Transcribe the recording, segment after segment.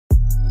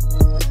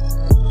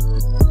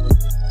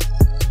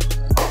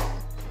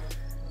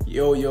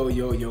Yo, yo,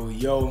 yo, yo,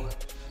 yo.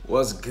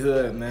 What's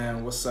good,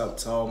 man? What's up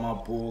to all my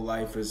bull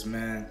lifers,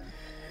 man?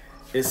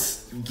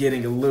 It's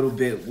getting a little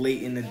bit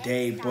late in the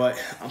day, but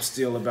I'm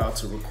still about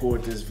to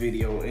record this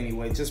video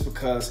anyway, just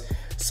because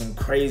some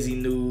crazy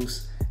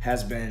news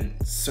has been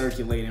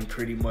circulating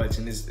pretty much,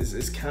 and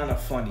it's kind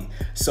of funny.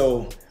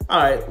 So, all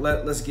right,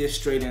 let's get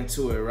straight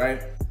into it,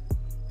 right?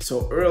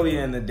 So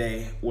earlier in the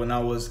day, when I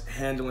was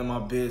handling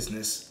my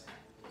business,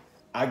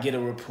 I get a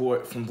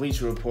report from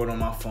Bleacher Report on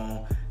my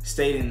phone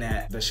stating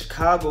that the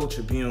Chicago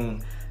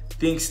Tribune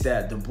thinks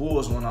that the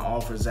Bulls want to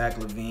offer Zach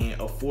Lavine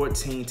a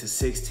 14 to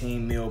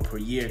 16 mil per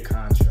year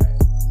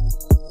contract.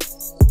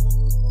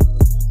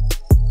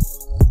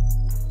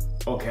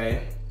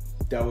 Okay,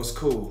 that was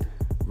cool.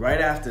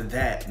 Right after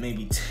that,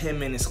 maybe 10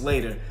 minutes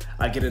later,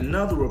 I get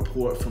another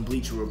report from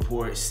Bleacher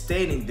Report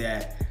stating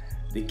that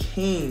the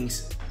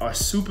Kings are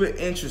super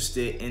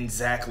interested in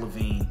Zach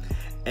Lavine,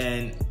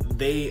 and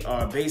they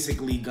are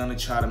basically gonna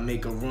try to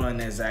make a run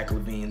at Zach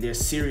Lavine. They're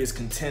serious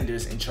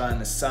contenders in trying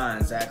to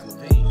sign Zach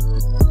Lavine.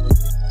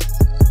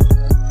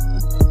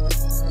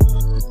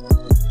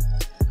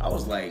 I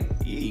was like,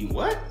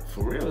 what?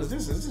 For real? Is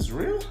this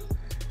real?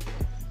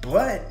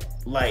 But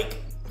like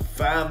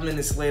 5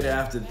 minutes later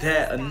after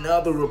that,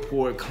 another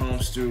report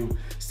comes through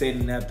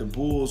stating that the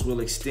Bulls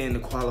will extend the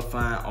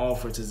qualifying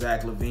offer to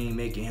Zach Lavine,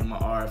 making him an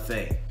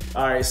RFA.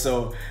 All right,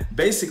 so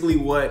basically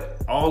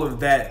what all of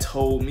that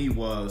told me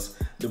was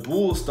the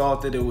Bulls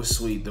thought that it was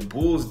sweet. The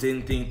Bulls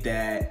didn't think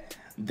that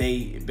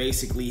they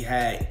basically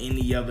had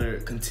any other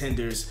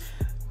contenders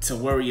to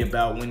worry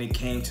about when it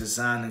came to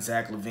signing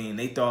Zach Lavine.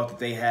 They thought that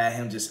they had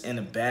him just in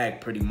a bag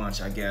pretty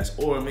much, I guess.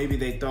 Or maybe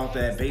they thought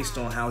that based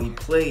on how he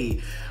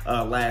played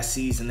last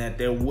season that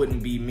there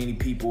wouldn't be many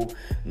people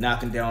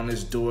knocking down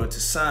this door to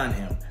sign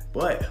him.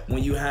 But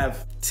when you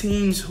have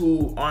teams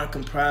who aren't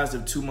comprised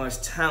of too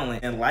much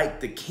talent and like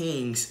the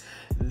Kings,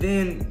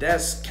 then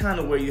that's kind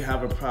of where you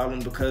have a problem,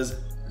 because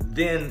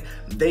then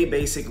they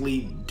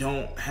basically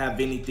don't have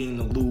anything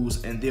to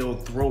lose and they'll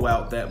throw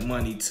out that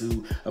money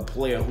to a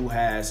player who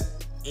has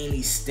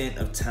any stint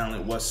of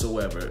talent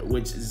whatsoever,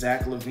 which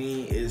Zach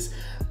Lavine is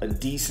a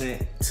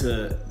decent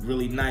to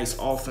really nice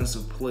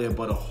offensive player,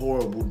 but a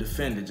horrible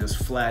defender,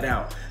 just flat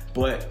out.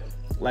 But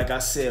like I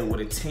said, with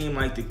a team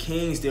like the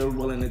Kings, they're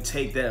willing to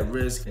take that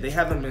risk. They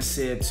haven't been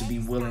said to be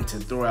willing to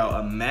throw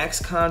out a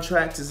max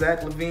contract to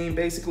Zach Lavine,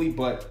 basically,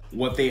 but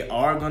what they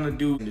are going to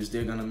do is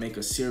they're going to make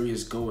a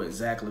serious go at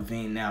Zach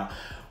Lavine. Now,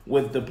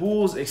 with the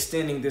Bulls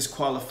extending this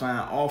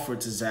qualifying offer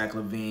to Zach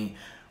Lavine,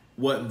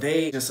 what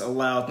they just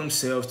allowed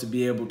themselves to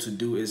be able to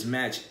do is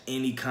match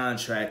any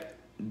contract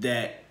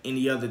that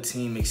any other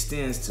team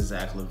extends to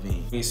Zach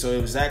Lavine. So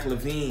if Zach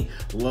Lavine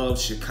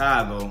loves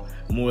Chicago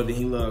more than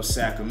he loves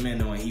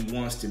Sacramento and he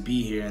wants to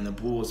be here and the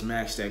Bulls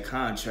match that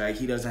contract,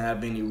 he doesn't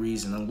have any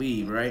reason to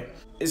leave, right?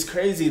 It's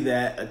crazy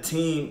that a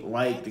team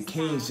like the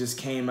Kings just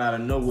came out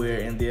of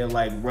nowhere and they're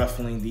like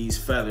ruffling these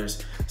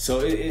feathers. So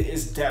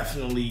it's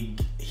definitely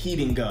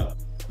heating up.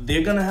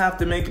 They're going to have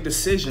to make a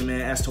decision, man,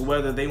 as to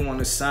whether they want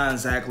to sign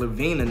Zach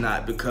Lavine or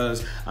not,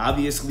 because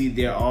obviously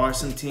there are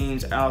some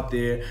teams out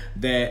there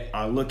that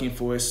are looking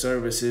for his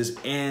services,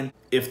 and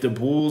if the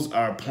Bulls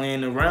are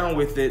playing around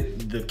with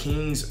it, the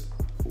Kings,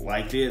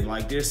 like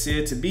they're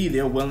said to be,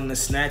 they're willing to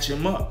snatch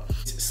him up.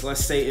 So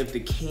let's say if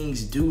the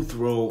Kings do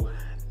throw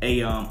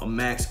a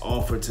max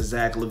offer to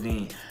Zach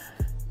Lavine,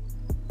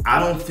 I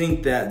don't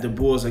think that the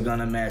Bulls are going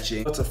to match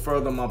it. But to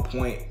further my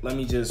point, let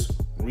me just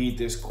read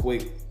this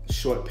quick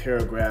short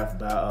paragraph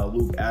by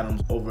Luke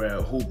Adams over at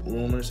Hoop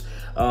Rumors.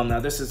 Now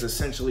this is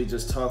essentially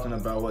just talking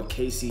about what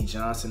KC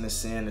Johnson is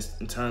saying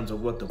in terms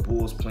of what the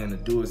Bulls plan to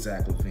do with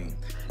Zach Lavine.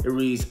 It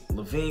reads,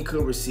 Lavine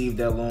could receive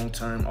that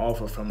long-term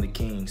offer from the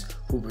Kings,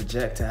 who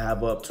project to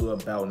have up to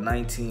about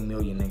 $19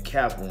 million in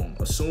cap room.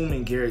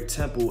 Assuming Garrett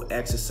Temple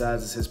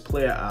exercises his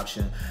player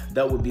option,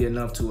 that would be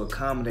enough to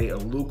accommodate a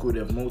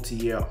lucrative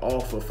multi-year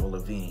offer for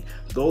Lavine,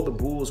 though the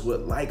Bulls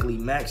would likely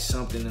match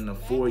something in the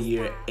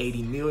 4-year,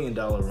 $80 million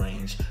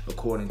range,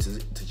 according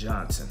to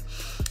Johnson.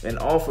 An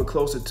offer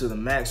closer to the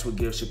max would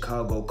give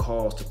Chicago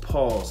cause to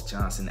pause,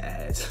 Johnson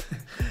adds.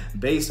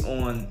 Based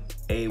on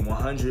a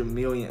 $101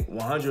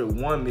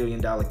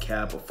 million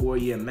cap, a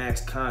 4-year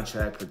max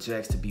contract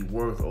projects to be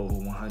worth over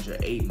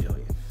 $108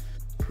 million.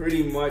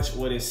 Pretty much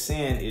what it's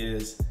saying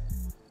is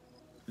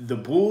the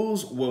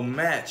Bulls will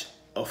match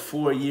a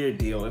 4-year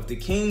deal. If the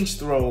Kings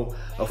throw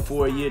a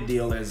 4-year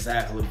deal at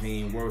Zach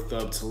Lavine worth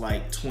up to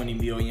like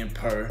 $20 million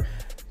per,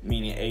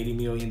 meaning $80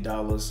 million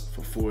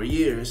for 4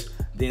 years,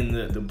 then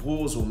the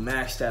Bulls will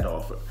match that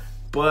offer.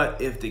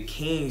 But if the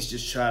Kings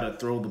just try to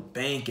throw the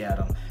bank at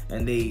him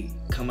and they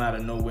come out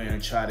of nowhere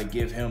and try to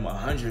give him a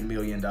 $100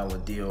 million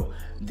deal,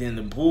 then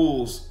the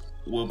Bulls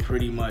will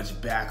pretty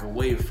much back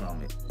away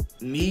from it.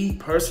 Me,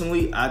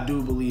 personally, I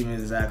do believe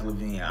in Zach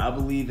Lavine. I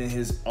believe in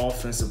his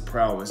offensive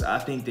prowess. I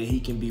think that he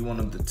can be one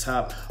of the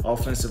top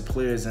offensive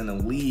players in the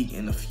league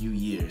in a few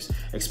years,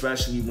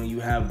 especially when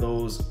you have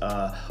those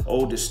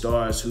older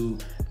stars who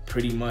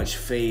pretty much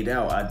fade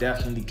out. I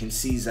definitely can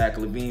see Zach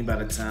Lavine by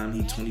the time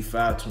he's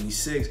 25,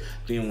 26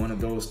 being one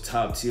of those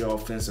top tier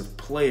offensive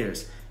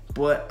players.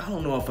 But I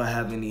don't know if I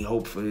have any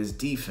hope for his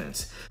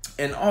defense.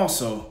 And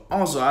also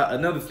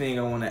another thing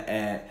I want to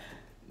add,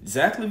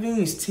 Zach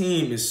Lavine's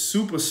team is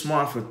super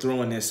smart for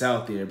throwing this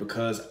out there,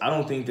 because I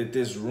don't think that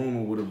this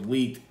rumor would have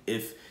leaked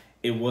if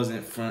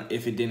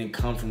it didn't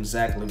come from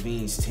Zach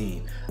Lavine's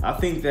team. I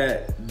think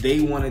that they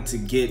wanted to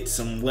get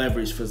some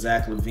leverage for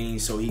Zach Lavine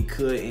so he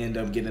could end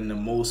up getting the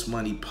most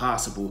money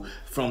possible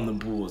from the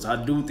Bulls.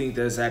 I do think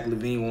that Zach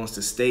Lavine wants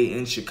to stay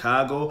in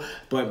Chicago,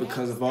 but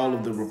because of all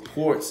of the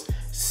reports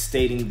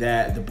stating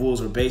that the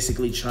Bulls are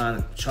basically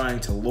trying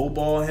to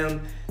lowball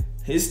him,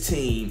 his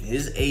team,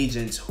 his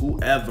agents,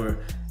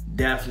 whoever,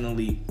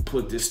 definitely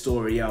put this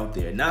story out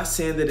there. Not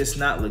saying that it's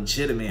not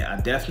legitimate.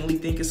 I definitely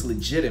think it's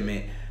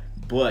legitimate,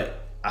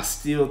 but I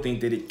still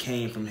think that it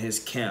came from his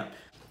camp.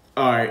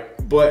 All right,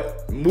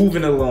 but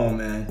moving along,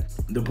 man.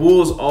 The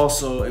Bulls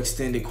also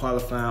extended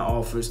qualifying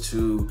offers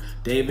to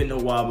David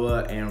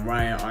Nwaba and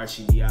Ryan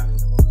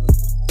Arcidiacono.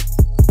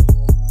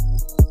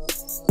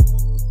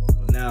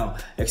 Now,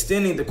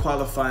 extending the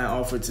qualifying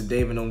offer to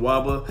David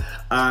Nwaba,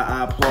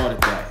 I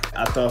applauded that.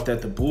 I thought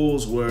that the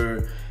Bulls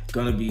were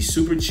gonna be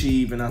super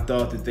cheap, and I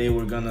thought that they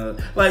were gonna,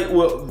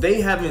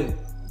 they haven't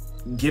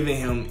giving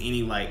him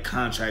any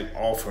contract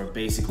offer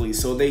basically,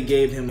 so they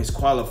gave him his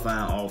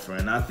qualifying offer,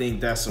 and I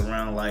think that's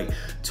around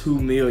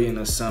 $2 million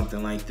or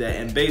something like that.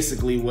 And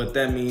basically what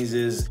that means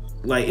is,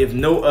 if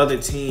no other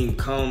team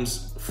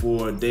comes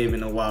for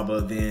David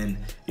Nwaba, then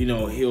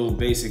he'll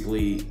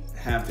basically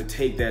have to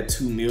take that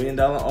 $2 million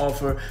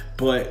offer,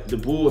 but the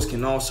Bulls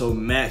can also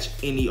match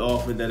any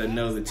offer that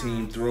another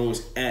team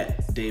throws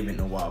at David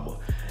Nwaba.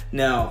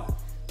 Now,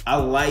 I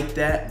like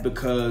that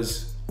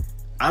because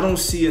I don't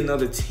see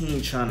another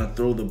team trying to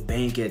throw the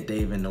bank at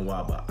David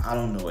Nwaba. I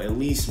don't know, at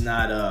least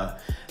not a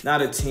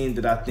team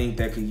that I think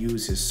that could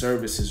use his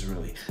services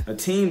really. A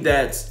team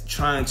that's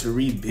trying to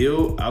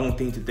rebuild, I don't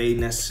think that they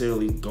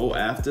necessarily go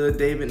after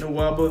David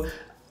Nwaba.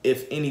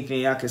 If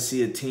anything, I could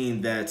see a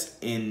team that's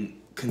in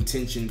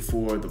contention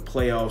for the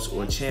playoffs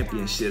or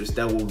championships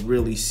that will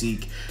really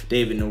seek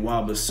David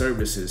Nwaba's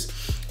services.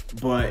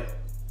 But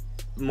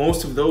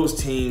most of those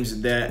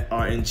teams that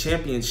are in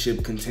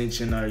championship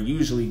contention are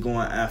usually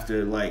going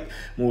after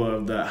more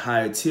of the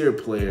higher tier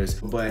players.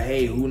 But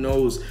hey, who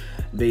knows?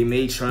 They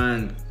may try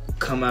and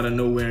come out of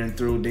nowhere and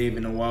throw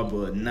David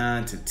Nwaba a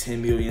 $9 to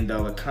 $10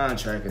 million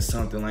contract or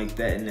something like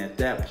that. And at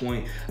that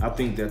point, I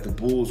think that the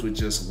Bulls would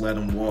just let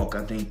him walk.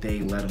 I think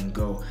they let him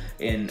go.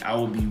 And I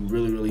would be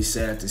really, really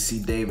sad to see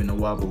David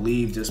Nwaba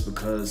leave, just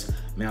because,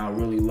 man, I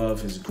really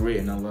love his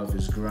grit and I love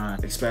his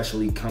grind,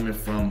 especially coming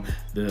from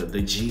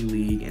the G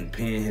League and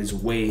paying his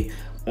way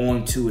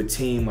onto a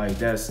team like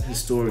that. His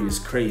story is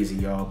crazy,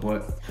 y'all.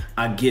 But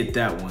I get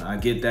that one. I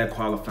get that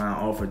qualifying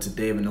offer to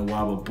David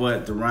Nwaba.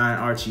 But the Ryan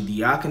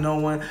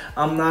Arcidiacono one,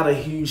 I'm not a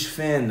huge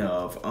fan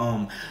of.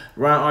 Ryan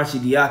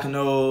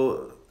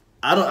Arcidiacono,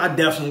 I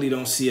definitely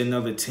don't see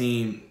another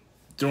team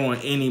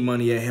throwing any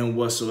money at him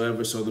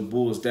whatsoever, so the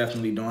Bulls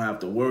definitely don't have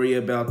to worry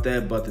about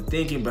that. But the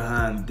thinking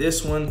behind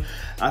this one,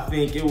 I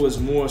think it was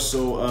more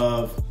so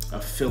of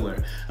a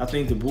filler. I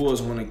think the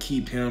Bulls want to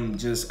keep him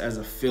just as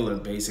a filler,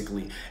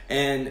 basically.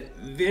 And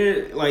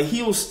they're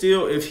he'll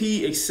still, if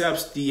he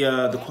accepts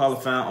the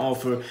qualifying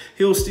offer,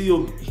 he'll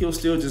still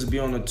just be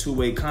on a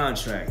two-way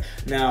contract.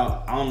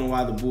 Now, I don't know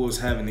why the Bulls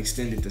haven't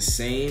extended the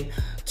same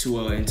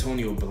to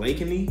Antonio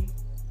Blakeney,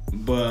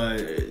 but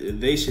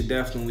they should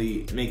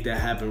definitely make that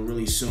happen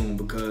really soon,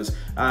 because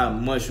I'd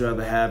much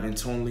rather have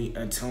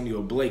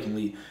Antonio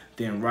Blakeney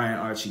than Ryan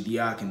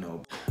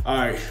Arcidiacono. All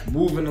right,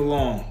 moving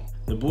along.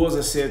 The Bulls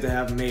are said to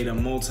have made a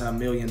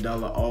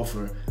multi-million-dollar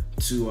offer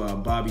to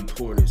Bobby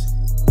Portis.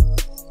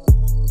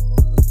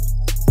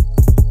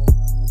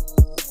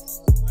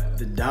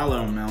 The dollar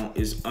amount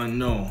is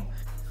unknown.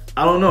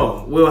 I don't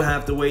know. We'll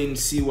have to wait and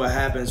see what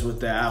happens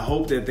with that. I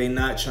hope that they're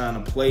not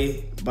trying to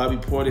play Bobby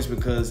Portis,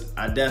 because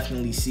I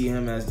definitely see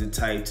him as the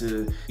type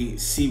to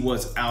see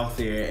what's out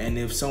there. And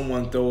if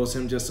someone throws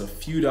him just a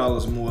few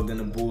dollars more than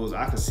the Bulls,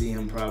 I could see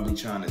him probably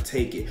trying to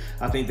take it.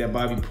 I think that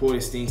Bobby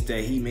Portis thinks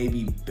that he may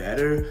be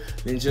better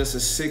than just a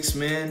six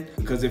man,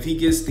 because if he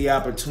gets the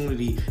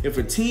opportunity, if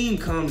a team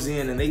comes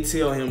in and they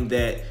tell him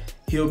that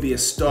he'll be a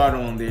starter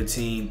on their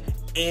team,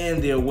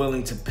 and they're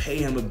willing to pay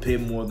him a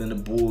bit more than the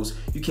Bulls,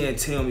 you can't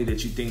tell me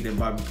that you think that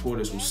Bobby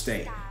Portis will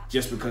stay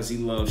just because he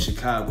loves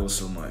Chicago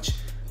so much.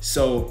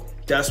 So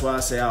that's why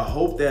I say I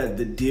hope that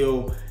the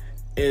deal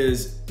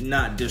is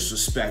not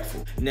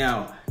disrespectful.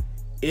 Now,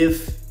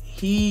 if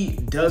he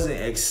doesn't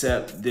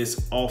accept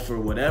this offer,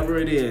 whatever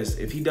it is,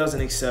 if he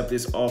doesn't accept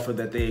this offer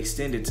that they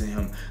extended to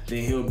him,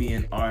 then he'll be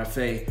an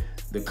RFA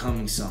the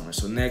coming summer.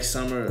 So next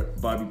summer,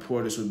 Bobby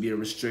Portis would be a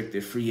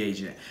restricted free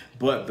agent,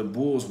 but the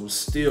Bulls will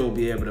still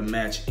be able to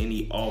match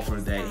any offer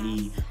that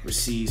he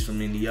receives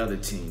from any other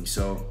team.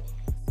 So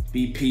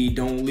BP,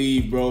 don't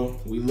leave, bro.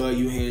 We love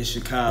you here in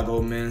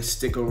Chicago, man.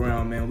 Stick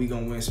around, man. We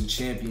gonna win some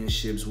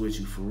championships with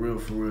you, for real,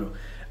 for real.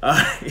 All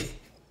right.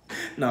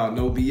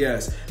 No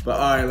BS. But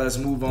all right, let's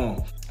move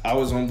on. I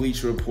was on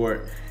Bleacher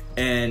Report,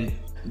 and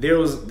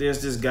there's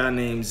this guy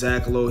named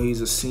Zach Lowe.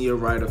 He's a senior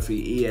writer for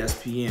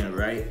ESPN,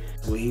 right?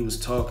 Where he was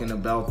talking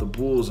about the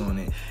Bulls on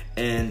it,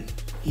 and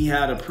he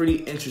had a pretty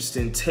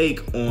interesting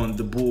take on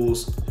the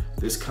Bulls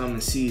this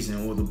coming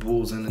season, or the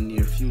Bulls in the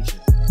near future.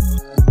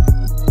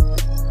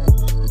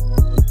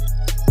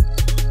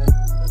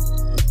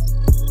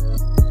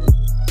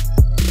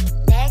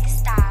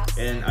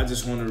 And I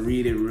just want to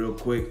read it real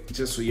quick,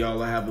 just so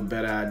y'all have a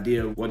better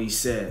idea of what he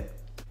said.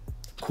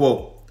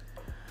 Quote,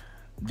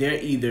 they're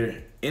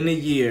either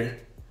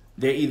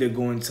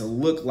going to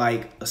look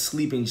like a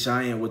sleeping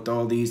giant with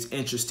all these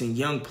interesting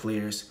young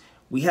players.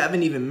 We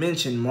haven't even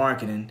mentioned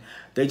marketing.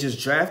 They just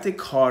drafted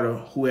Carter,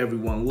 who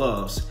everyone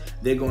loves.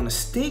 They're going to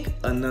stink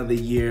another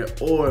year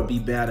or be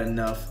bad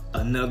enough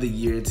another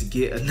year to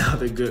get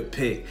another good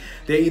pick.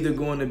 They're either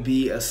going to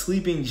be a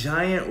sleeping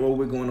giant, or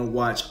we're going to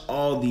watch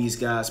all these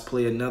guys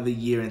play another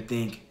year and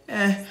think,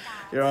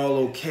 they're all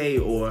okay,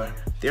 or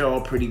they're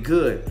all pretty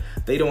good.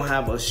 They don't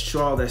have a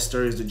straw that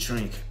stirs the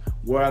drink.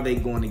 Where are they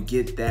going to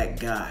get that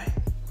guy?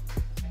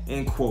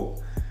 End quote.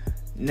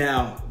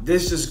 Now,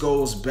 this just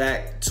goes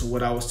back to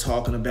what I was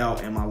talking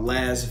about in my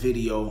last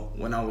video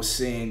when I was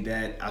saying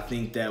that I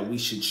think that we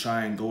should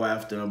try and go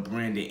after a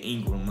Brandon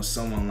Ingram or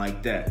someone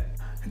like that.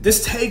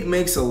 This take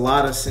makes a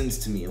lot of sense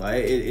to me.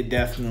 Like, it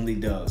definitely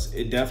does.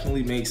 It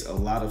definitely makes a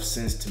lot of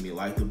sense to me.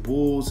 Like, the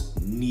Bulls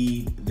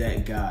need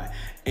that guy.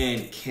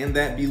 And can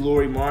that be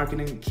Lauri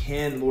Markkanen?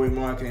 Can Lauri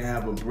Markkanen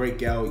have a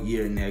breakout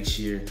year next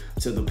year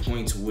to the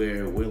point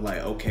where we're like,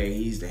 okay,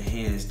 he's the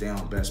hands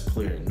down best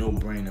player,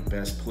 no-brainer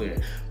best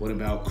player? What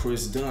about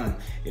Chris Dunn?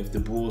 If the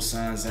Bulls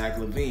sign Zach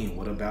Lavine,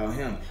 what about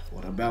him?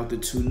 What about the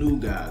two new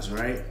guys,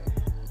 right?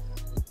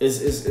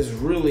 It's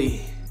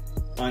really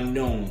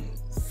unknown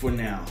for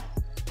now.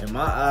 In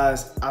my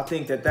eyes, I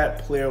think that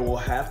player will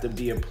have to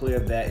be a player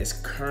that is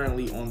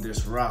currently on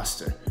this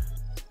roster.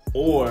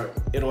 Or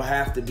it'll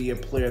have to be a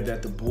player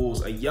that the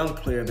Bulls, a young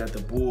player that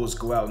the Bulls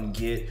go out and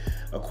get,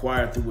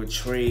 acquired through a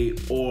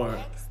trade, or,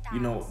 you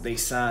know, they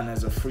sign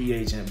as a free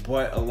agent,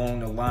 but along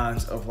the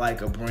lines of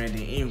like a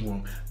Brandon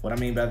Ingram. What I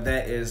mean by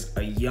that is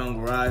a young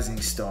rising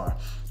star.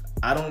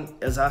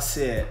 As I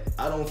said,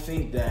 I don't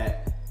think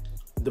that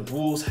the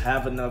Bulls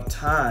have enough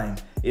time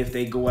if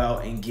they go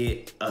out and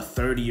get a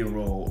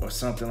 30-year-old or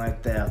something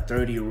like that, a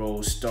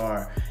 30-year-old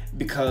star,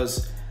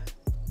 because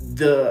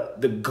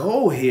the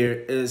goal here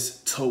is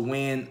to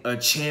win a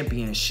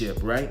championship,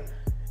 right?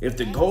 If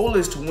the goal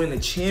is to win a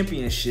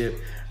championship,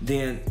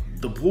 then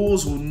the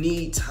Bulls will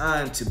need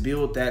time to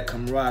build that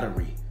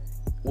camaraderie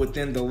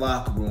within the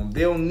locker room.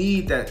 They'll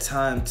need that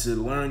time to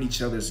learn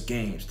each other's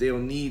games. They'll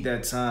need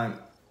that time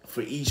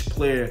for each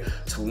player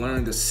to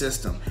learn the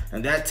system.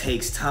 And that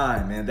takes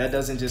time, man. That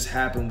doesn't just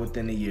happen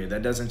within a year.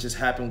 That doesn't just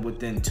happen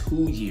within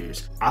 2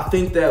 years. I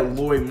think that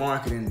Lauri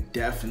Markkanen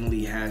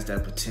definitely has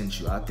that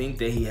potential. I think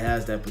that he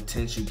has that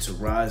potential to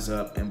rise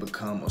up and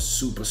become a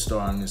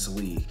superstar in this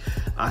league.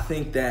 I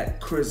think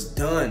that Chris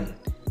Dunn,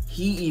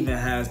 he even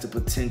has the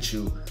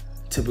potential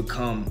to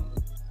become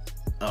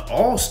an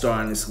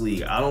all-star in this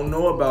league. I don't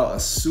know about a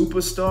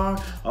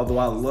superstar, although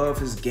I love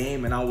his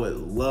game and I would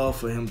love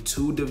for him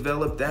to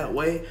develop that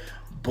way,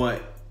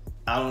 but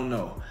I don't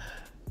know.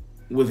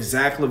 With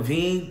Zach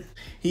Lavine,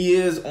 he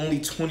is only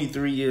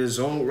 23 years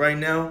old right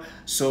now,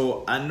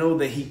 so I know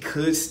that he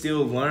could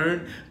still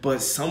learn, but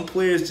some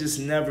players just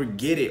never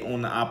get it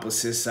on the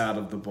opposite side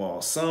of the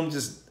ball.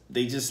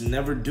 They just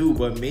never do,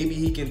 but maybe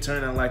he can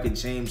turn out like a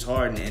James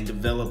Harden and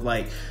develop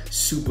like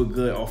super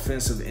good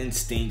offensive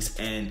instincts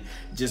and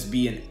just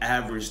be an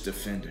average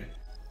defender.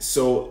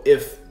 So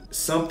if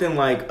something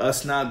like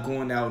us not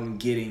going out and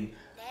getting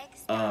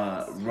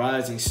a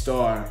rising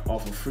star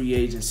off of free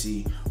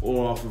agency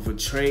or off of a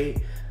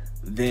trade,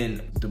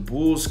 then the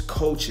Bulls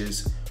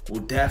coaches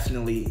will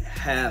definitely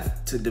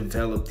have to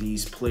develop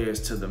these players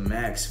to the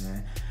max,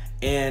 man.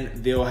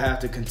 And they'll have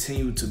to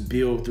continue to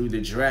build through the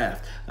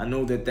draft. I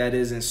know that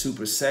isn't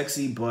super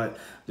sexy, but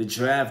the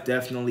draft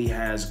definitely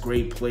has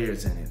great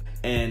players in it.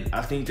 And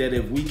I think that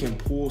if we can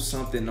pull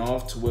something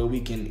off to where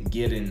we can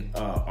get an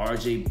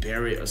RJ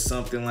Barrett or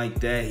something like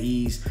that,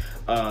 he's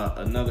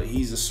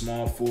a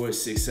small forward,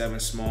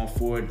 6'7" small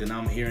forward that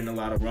I'm hearing a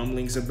lot of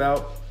rumblings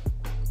about.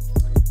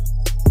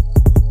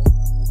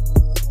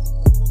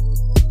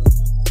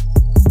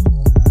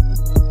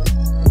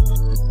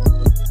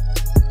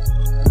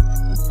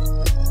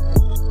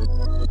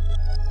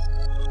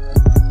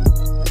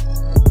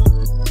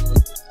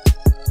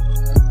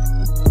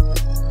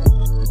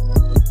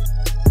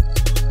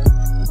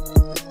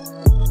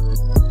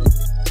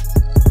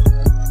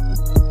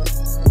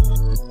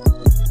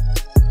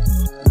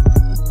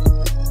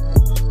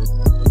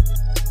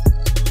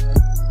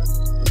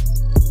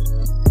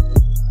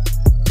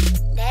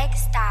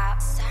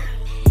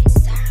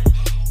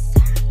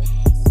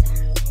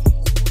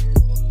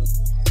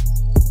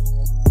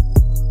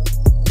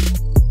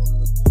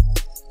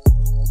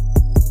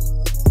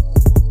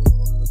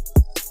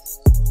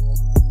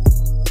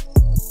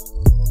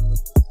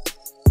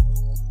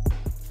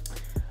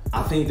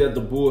 think that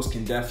the Bulls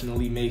can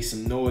definitely make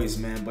some noise,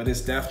 man, but it's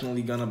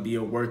definitely going to be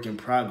a work in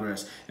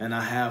progress. And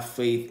I have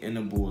faith in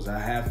the Bulls. I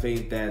have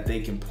faith that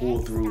they can pull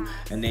through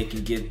and they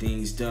can get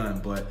things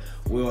done, but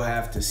we'll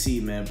have to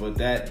see, man. But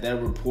that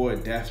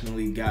report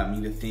definitely got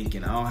me to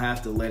thinking. I'll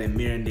have to let it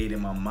marinate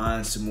in my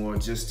mind some more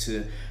just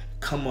to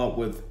come up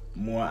with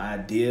more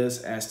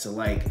ideas as to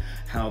like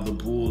how the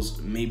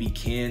Bulls maybe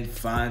can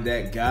find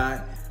that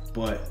guy,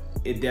 but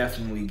it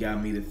definitely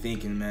got me to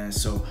thinking, man.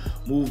 So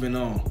moving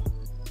on.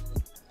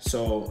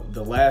 So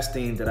the last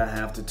thing that I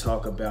have to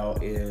talk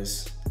about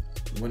is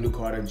Wendell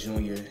Carter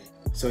Jr.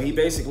 So he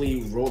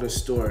basically wrote a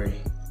story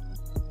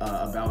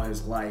about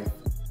his life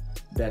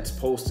that's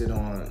posted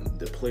on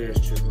the Players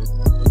Tribune.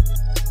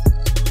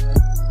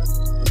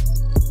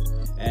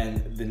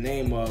 And the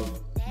name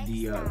of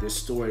the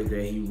story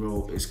that he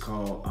wrote is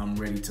called I'm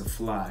Ready to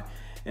Fly.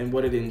 And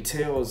what it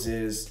entails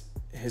is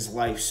his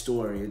life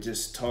story. It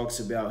just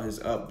talks about his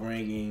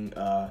upbringing,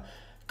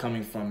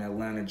 coming from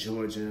Atlanta,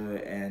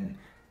 Georgia, and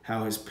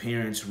how his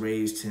parents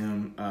raised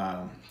him.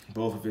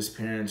 Both of his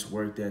parents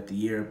worked at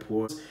the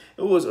airport.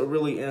 It was a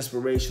really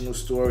inspirational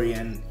story,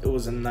 and it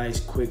was a nice,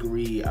 quick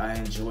read. I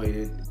enjoyed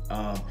it,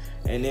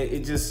 and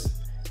it just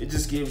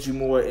gives you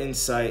more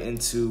insight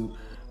into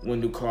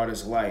Wendell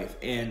Carter's life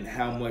and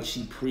how much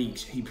he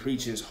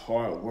preaches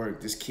hard work.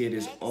 This kid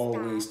is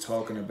always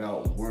talking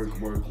about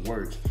work, work,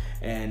 work.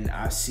 And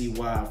I see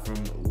why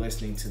from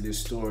listening to this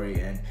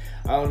story. And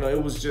I don't know,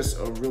 it was just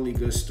a really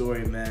good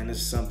story, man.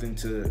 It's something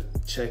to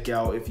check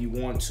out. If you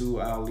want to,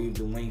 I'll leave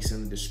the links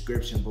in the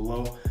description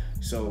below.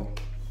 So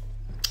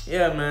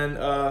yeah, man,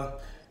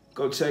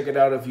 go check it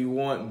out if you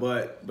want.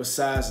 But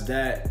besides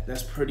that,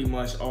 that's pretty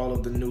much all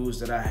of the news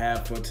that I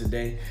have for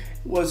today.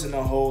 It wasn't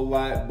a whole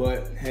lot,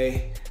 but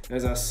hey,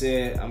 as I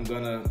said, I'm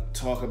gonna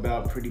talk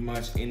about pretty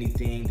much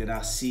anything that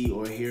I see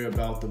or hear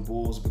about the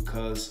Bulls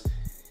because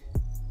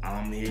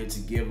I'm here to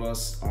give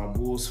us our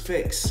Bulls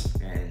fix,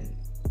 and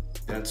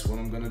that's what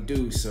I'm gonna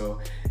do. So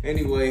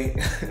anyway,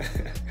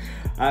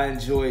 I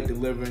enjoyed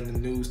delivering the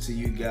news to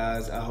you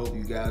guys. I hope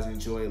you guys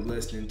enjoyed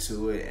listening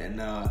to it,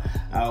 and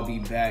I'll be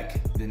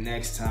back the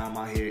next time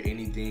I hear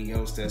anything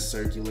else that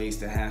circulates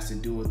that has to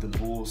do with the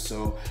Bulls.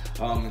 So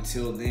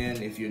until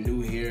then, if you're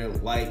new here,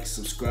 like,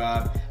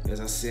 subscribe. As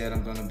I said,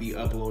 I'm gonna be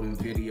uploading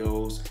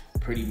videos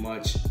pretty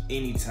much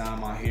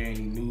anytime I hear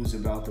any news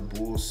about the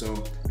Bulls.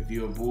 So if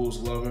you're a Bulls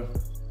lover,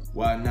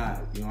 why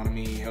not? You know what I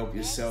mean? Help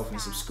yourself and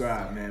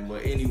subscribe, man.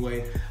 But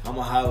anyway,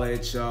 I'ma holla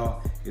at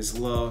y'all. It's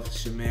love.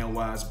 It's your man,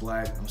 Wise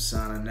Black. I'm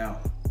signing out.